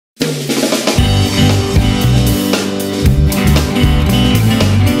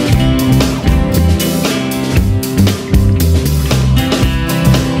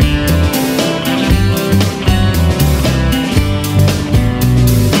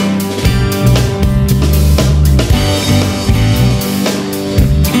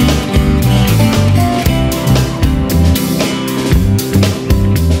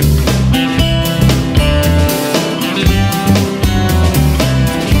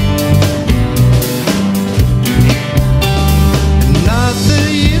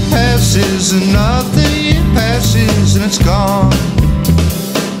passes, another year passes, and it's gone.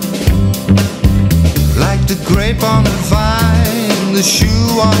 Like the grape on the vine, the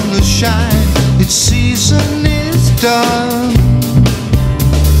shoe on the shine, its season is done.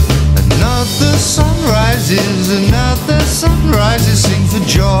 Another sun rises, sing for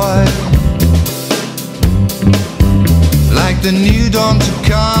joy. Like the new dawn to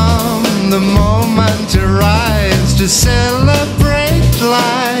come, the moment arrives to celebrate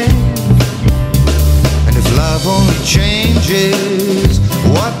life. And if love only changes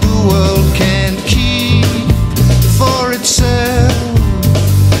what the world can't keep for itself,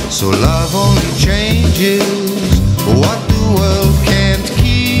 so love only changes what the world can't keep.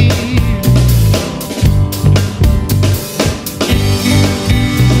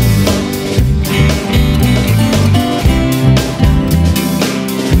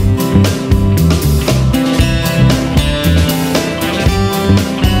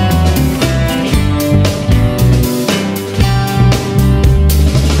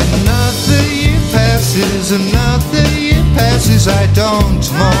 Another year passes, I don't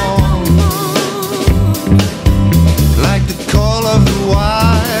mourn. Like the call of the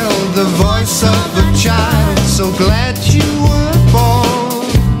wild, the voice of a child, so glad you were born.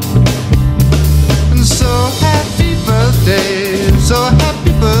 And so happy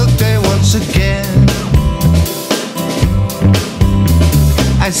birthday once again.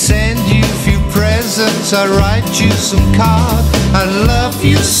 I send you a few presents, I write you some cards, I love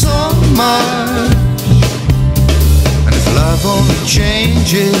you so much. Love only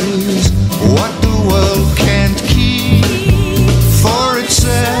changes what the world can't keep for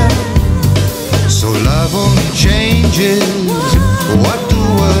itself, so love only changes what the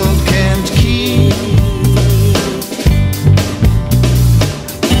world can't keep.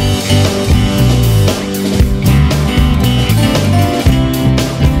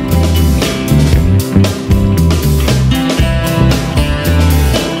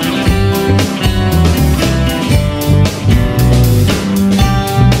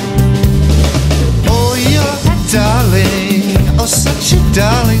 Oh, such a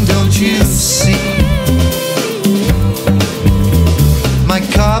darling, don't you see? My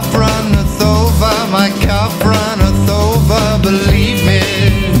cup runneth over, my cup runneth over, believe me.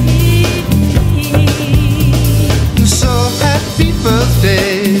 So happy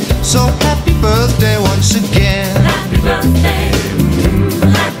birthday once again. Happy birthday,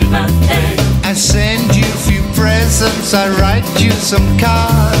 happy birthday. I send you a few presents, I write you some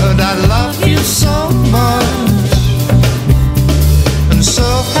card, I love you so much. So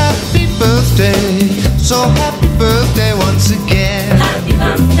happy birthday once